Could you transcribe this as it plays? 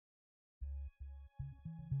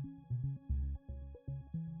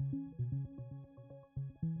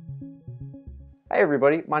Hi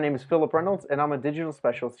everybody, my name is Philip Reynolds and I'm a digital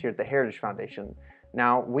specialist here at the Heritage Foundation.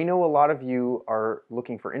 Now, we know a lot of you are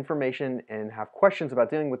looking for information and have questions about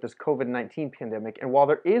dealing with this COVID-19 pandemic, and while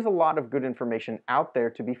there is a lot of good information out there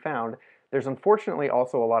to be found, there's unfortunately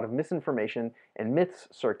also a lot of misinformation and myths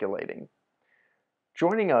circulating.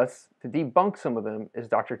 Joining us to debunk some of them is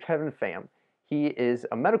Dr. Kevin Pham. He is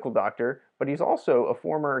a medical doctor, but he's also a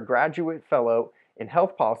former graduate fellow in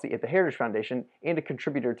health policy at the Heritage Foundation and a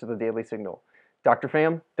contributor to the Daily Signal. Dr.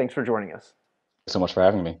 Pham, thanks for joining us. So much for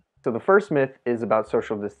having me. So the first myth is about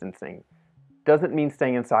social distancing. Doesn't mean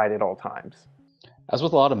staying inside at all times. As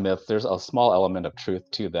with a lot of myths, there's a small element of truth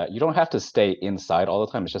to that. You don't have to stay inside all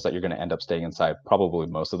the time. It's just that you're going to end up staying inside probably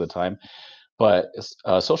most of the time. But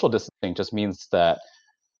social distancing just means that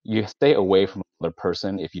you stay away from another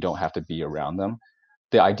person if you don't have to be around them.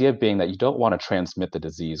 The idea being that you don't want to transmit the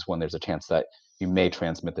disease when there's a chance that you may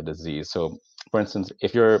transmit the disease. So, for instance,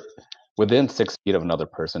 if you're within 6 feet of another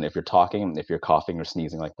person, if you're talking, if you're coughing or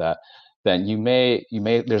sneezing like that, then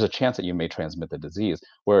there's a chance that you may transmit the disease.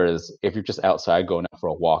 Whereas if you're just outside going out for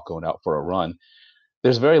a walk, going out for a run,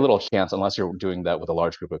 there's very little chance, unless you're doing that with a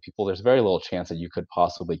large group of people, there's very little chance that you could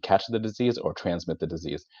possibly catch the disease or transmit the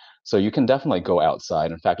disease. So you can definitely go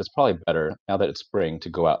outside. In fact, it's probably better now that it's spring to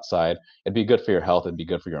go outside. It'd be good for your health. It'd be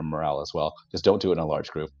good for your morale as well. Just don't do it in a large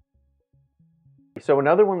group. So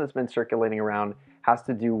another one that's been circulating around has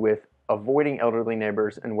to do with avoiding elderly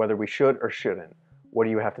neighbors and whether we should or shouldn't. What do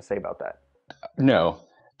you have to say about that? No,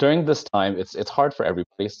 during this time, it's hard for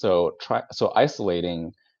everybody. So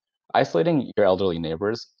isolating your elderly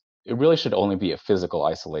neighbors, it really should only be a physical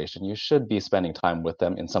isolation. You should be spending time with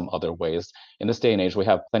them in some other ways. In this day and age, we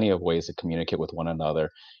have plenty of ways to communicate with one another,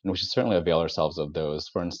 and we should certainly avail ourselves of those.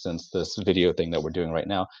 For instance, this video thing that we're doing right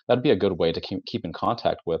now, that'd be a good way to keep in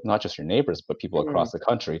contact with not just your neighbors, but people across the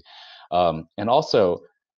country. And also,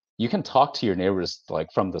 you can talk to your neighbors like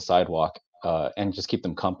from the sidewalk and just keep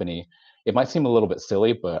them company. It might seem a little bit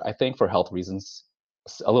silly, but I think for health reasons,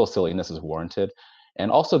 a little silliness is warranted. And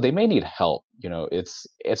also, they may need help. You know, it's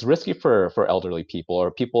risky for elderly people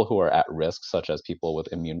or people who are at risk, such as people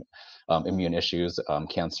with immune issues,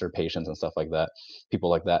 cancer patients, and stuff like that.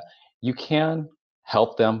 People like that. You can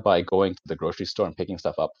help them by going to the grocery store and picking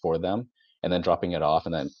stuff up for them, and then dropping it off.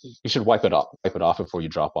 And then you should wipe it off before you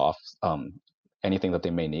drop off anything that they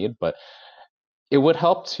may need. But it would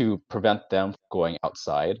help to prevent them from going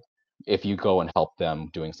outside if you go and help them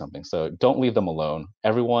doing something. So don't leave them alone.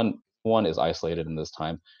 Everyone is isolated in this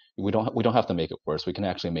time. We don't have to make it worse. We can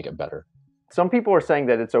actually make it better. Some people are saying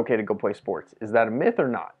that it's okay to go play sports. Is that a myth or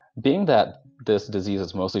not? Being that this disease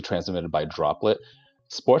is mostly transmitted by droplet,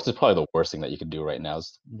 sports is probably the worst thing that you can do right now.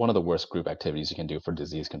 It's one of the worst group activities you can do for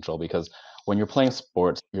disease control because when you're playing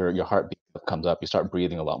sports, your heartbeat comes up, you start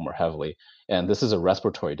breathing a lot more heavily. And this is a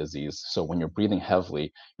respiratory disease. So when you're breathing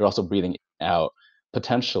heavily, you're also breathing out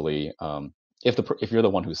potentially. If you're the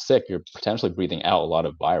one who's sick, you're potentially breathing out a lot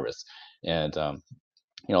of virus. And a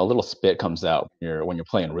little spit comes out when you're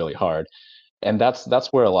playing really hard, and that's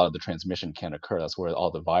where a lot of the transmission can occur. That's where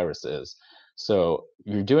all the virus is. So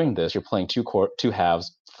you're doing this. You're playing two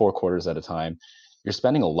halves, 4 quarters at a time. You're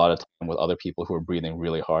spending a lot of time with other people who are breathing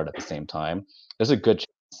really hard at the same time. There's a good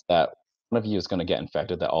chance that one of you is going to get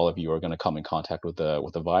infected. That all of you are going to come in contact with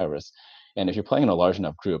the virus. And if you're playing in a large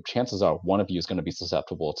enough group, chances are one of you is going to be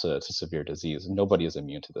susceptible to severe disease. Nobody is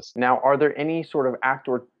immune to this. Now, are there any sort of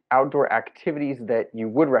outdoor activities that you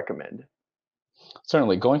would recommend?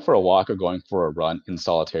 Certainly, going for a walk or going for a run in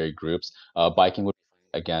solitary groups, biking would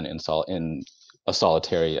again in a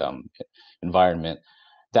solitary environment.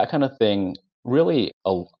 That kind of thing, really,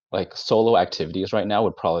 like solo activities right now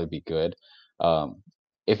would probably be good. Um,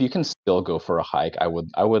 if you can still go for a hike, I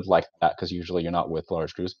would like that because usually you're not with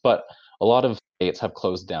large groups. But a lot of states have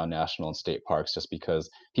closed down national and state parks just because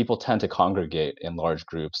people tend to congregate in large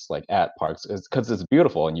groups, like at parks, because it's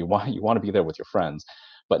beautiful and you want to be there with your friends.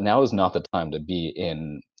 But now is not the time to be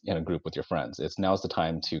in a group with your friends. Now is the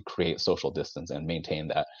time to create social distance and maintain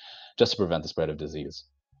that, just to prevent the spread of disease.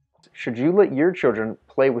 Should you let your children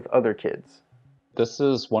play with other kids? This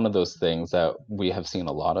is one of those things that we have seen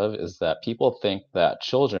a lot of, is that people think that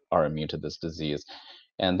children are immune to this disease.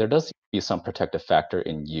 And there does seem to be some protective factor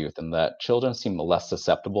in youth, and that children seem less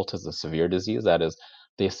susceptible to the severe disease. That is,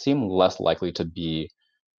 they seem less likely to be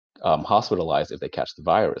hospitalized if they catch the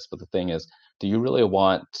virus. But the thing is, do you really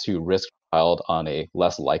want to risk a child on a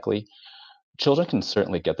less likely? Children can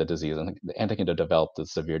certainly get the disease and they can develop the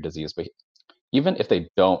severe disease, but even if they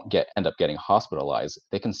don't end up getting hospitalized,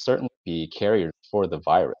 they can certainly be carriers for the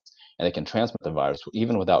virus, and they can transmit the virus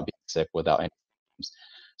even without being sick, without any symptoms.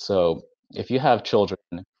 So if you have children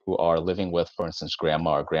who are living with, for instance,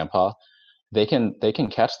 grandma or grandpa, they can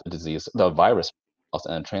catch the disease, the virus,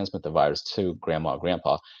 and transmit the virus to grandma or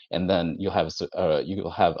grandpa, and then you'll have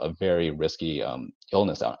a very risky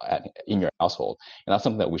illness in your household, and that's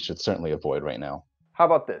something that we should certainly avoid right now. How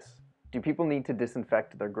about this? Do people need to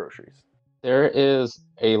disinfect their groceries? There is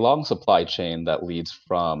a long supply chain that leads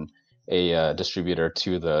from a distributor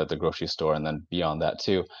to the grocery store, and then beyond that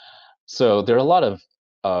too. So there are a lot of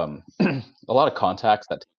a lot of contacts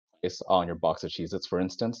that take place on your box of Cheez-Its, for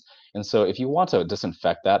instance. And so if you want to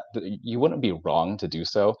disinfect that, you wouldn't be wrong to do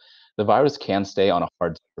so. The virus can stay on a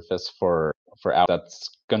hard surface for hours.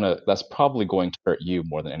 That's probably going to hurt you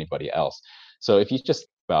more than anybody else. So if you just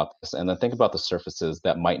think about this and then think about the surfaces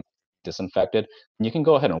that might be disinfected, you can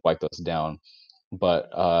go ahead and wipe those down. But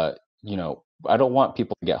I don't want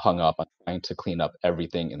people to get hung up on trying to clean up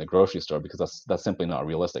everything in the grocery store, because that's simply not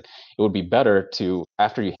realistic. It would be better to,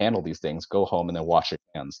 after you handle these things, go home and then wash your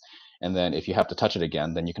hands. And then if you have to touch it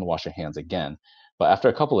again, then you can wash your hands again. But after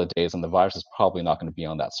a couple of days, and the virus is probably not going to be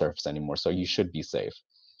on that surface anymore, so you should be safe.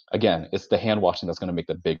 Again, it's the hand washing that's going to make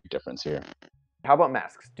the big difference here. How about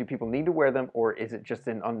masks? Do people need to wear them, or is it just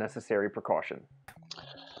an unnecessary precaution?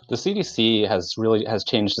 The CDC has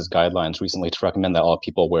changed its guidelines recently to recommend that all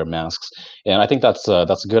people wear masks, and I think that's a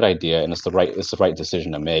good idea, and it's the right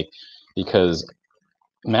decision to make, because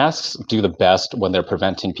masks do the best when they're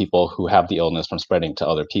preventing people who have the illness from spreading to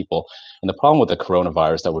other people. And the problem with the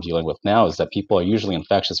coronavirus that we're dealing with now is that people are usually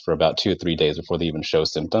infectious for about 2 or 3 days before they even show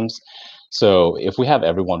symptoms. So if we have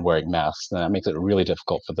everyone wearing masks, then that makes it really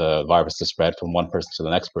difficult for the virus to spread from one person to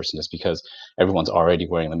the next person, just because everyone's already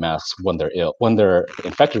wearing the masks when they're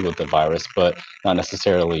infected with the virus, but not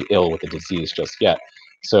necessarily ill with the disease just yet.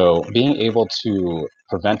 So being able to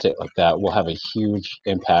prevent it like that will have a huge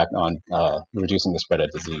impact on reducing the spread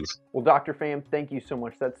of disease. Well, Dr. Pham, thank you so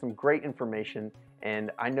much. That's some great information,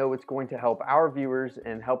 and I know it's going to help our viewers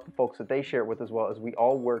and help the folks that they share it with as well, as we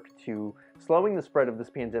all work to slowing the spread of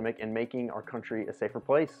this pandemic and making our country a safer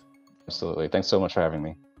place. Absolutely. Thanks so much for having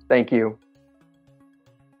me. Thank you.